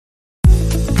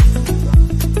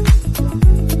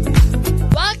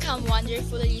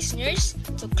listeners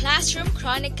to Classroom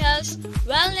Chronicles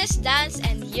Wellness Dance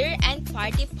and Year-End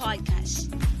Party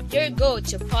Podcast, your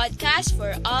go-to podcast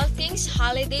for all things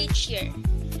holiday cheer.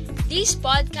 This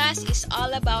podcast is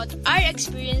all about our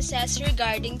experiences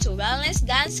regarding to wellness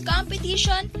dance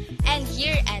competition and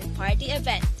year-end party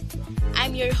event.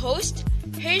 I'm your host,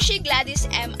 Hershey Gladys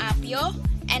M. Apio,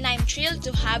 and I'm thrilled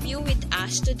to have you with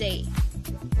us today.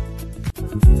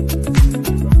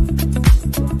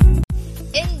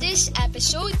 In this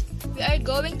episode, we are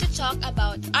going to talk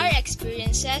about our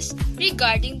experiences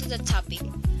regarding to the topic.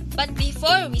 But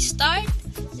before we start,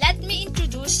 let me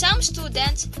introduce some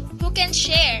students who can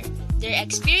share their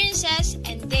experiences,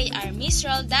 and they are Miss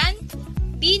Roldan,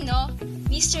 Bino,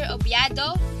 Mr.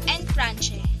 Obiado, and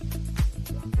Franche.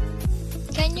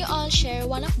 Can you all share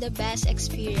one of the best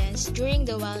experience during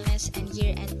the wellness and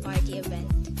year-end party event?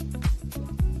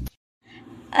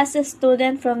 As a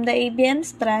student from the ABM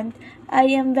strand, I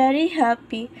am very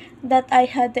happy that I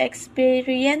had the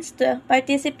experience to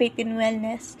participate in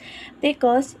wellness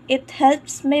because it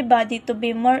helps my body to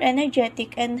be more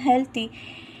energetic and healthy.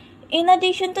 In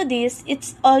addition to this,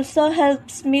 it also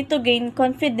helps me to gain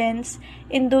confidence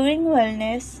in doing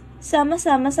wellness.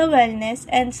 Sama-sama sa wellness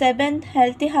and 7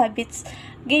 healthy habits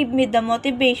gave me the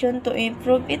motivation to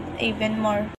improve it even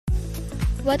more.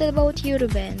 What about you,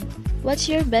 Ruben? What's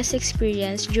your best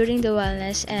experience during the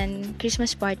wellness and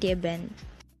Christmas party event?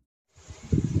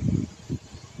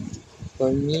 For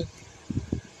me,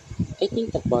 I think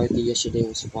the party yesterday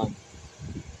was fun.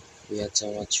 We had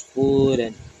so much food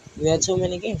and we had so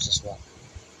many games as well.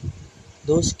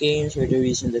 Those games were the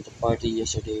reason that the party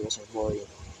yesterday wasn't boring.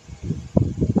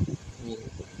 I mean,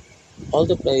 all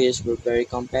the players were very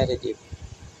competitive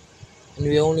and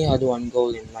we only had one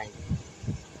goal in mind,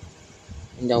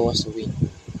 and that was to win.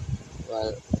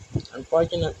 Well,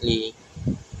 unfortunately,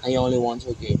 I only won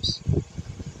 2 games.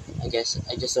 I guess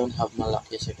I just don't have my luck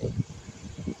yesterday.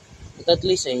 But at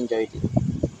least I enjoyed it.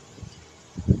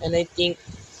 And I think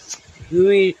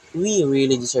we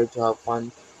really deserve to have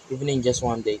fun, even in just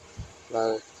one day.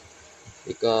 Well,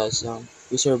 because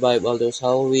we survived all those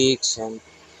whole weeks and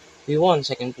we won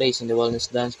second place in the wellness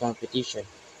dance competition.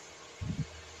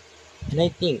 And I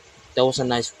think that was a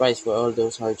nice prize for all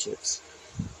those hardships.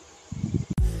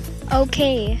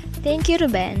 Okay, thank you,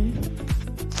 Ruben.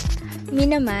 Me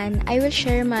naman, I will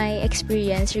share my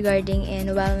experience regarding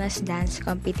in wellness dance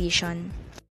competition.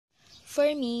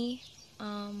 For me,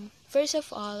 first of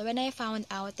all, when I found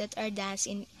out that our dance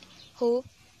in Hope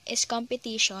is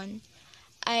competition,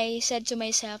 I said to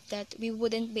myself that we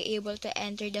wouldn't be able to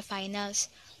enter the finals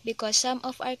because some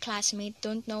of our classmates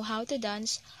don't know how to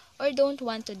dance or don't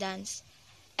want to dance.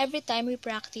 Every time we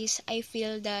practice, I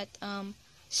feel that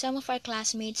some of our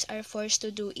classmates are forced to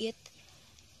do it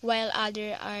while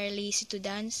others are lazy to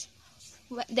dance.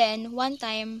 Then one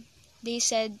time they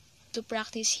said to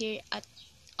practice here at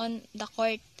on the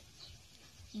court,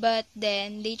 but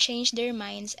then they changed their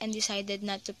minds and decided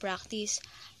not to practice.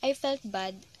 I felt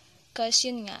bad cause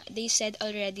yun nga, they said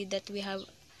already that we have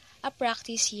a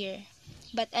practice here.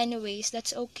 But anyways,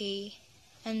 that's okay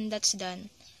and that's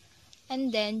done.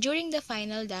 And then during the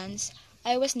final dance,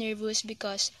 I was nervous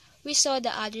because we saw the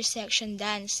other section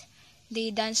dance. They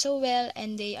dance so well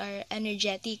and they are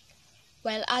energetic.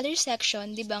 While other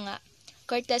section, di ba nga,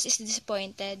 Cortez is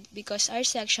disappointed because our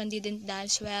section didn't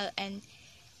dance well and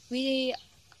we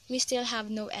still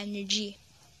have no energy.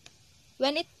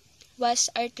 When it was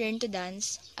our turn to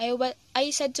dance, I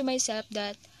said to myself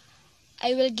that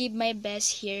I will give my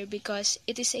best here because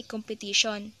it is a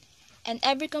competition. And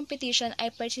every competition I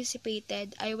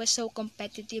participated, I was so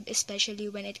competitive, especially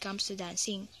when it comes to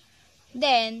dancing.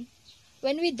 Then,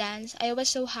 when we dance, I was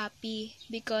so happy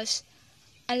because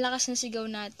ang lakas ng sigaw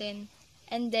natin.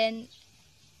 And then,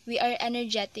 we are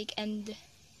energetic and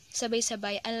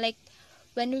sabay-sabay, unlike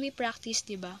when we practice,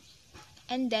 diba?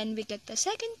 And then, we got the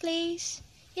second place.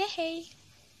 Yay!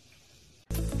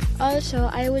 Also,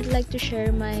 I would like to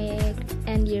share my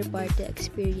end-year party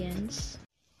experience.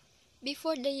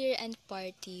 Before the year-end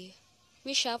party,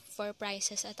 we shop for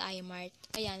prizes at iMart.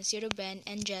 Ayan, si Ruben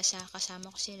and Jessa,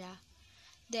 kasama ko sila.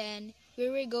 Then,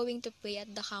 we were going to pay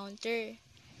at the counter.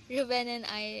 Ruben and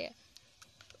I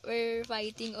were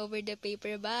fighting over the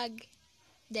paper bag.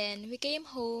 Then, we came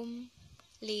home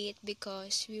late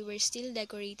because we were still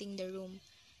decorating the room.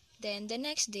 Then, the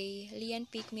next day, Lian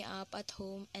picked me up at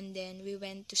home and then we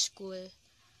went to school.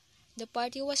 The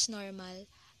party was normal.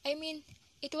 I mean,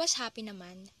 it was happy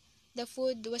naman. The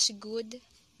food was good,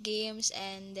 games,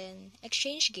 and then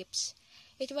exchange gifts.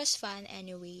 It was fun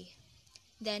anyway.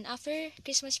 Then, after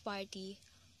Christmas party,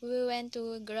 we went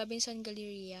to Robinson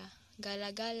Galleria,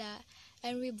 Gala-Gala,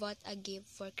 and we bought a gift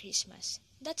for Christmas.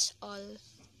 That's all.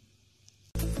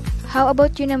 How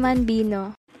about you naman,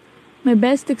 Bino? My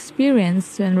best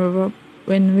experience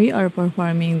when we are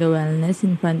performing the wellness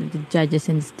in front of the judges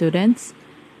and students.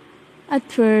 At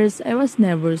first, I was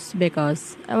nervous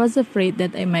because I was afraid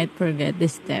that I might forget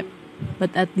this step.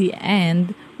 But at the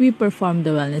end, we performed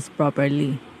the wellness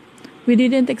properly. We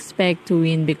didn't expect to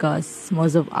win because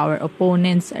most of our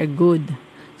opponents are good.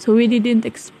 So we didn't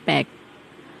expect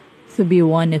to be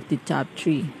one of the top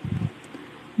three.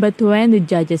 But when the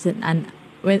judges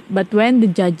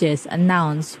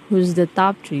announced who's the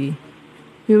top three,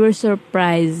 we were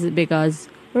surprised because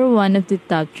we're one of the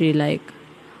top three. Like,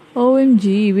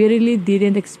 OMG, we really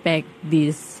didn't expect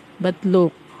this. But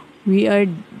look, we are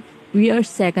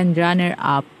second runner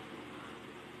up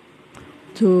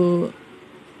to,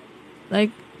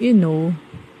 like,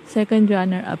 second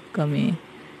runner up kami.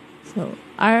 So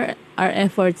our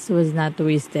efforts was not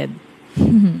wasted.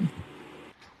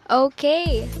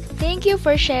 Okay, thank you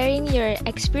for sharing your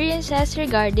experiences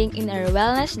regarding in our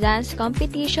wellness dance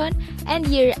competition and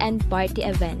year-end party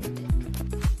event.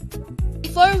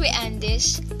 Before we end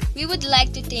this, we would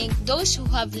like to thank those who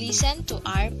have listened to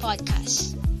our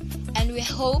podcast. And we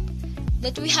hope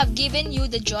that we have given you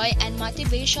the joy and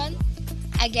motivation.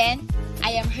 Again,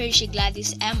 I am Hershey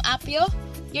Gladys M. Apio,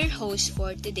 your host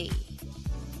for today.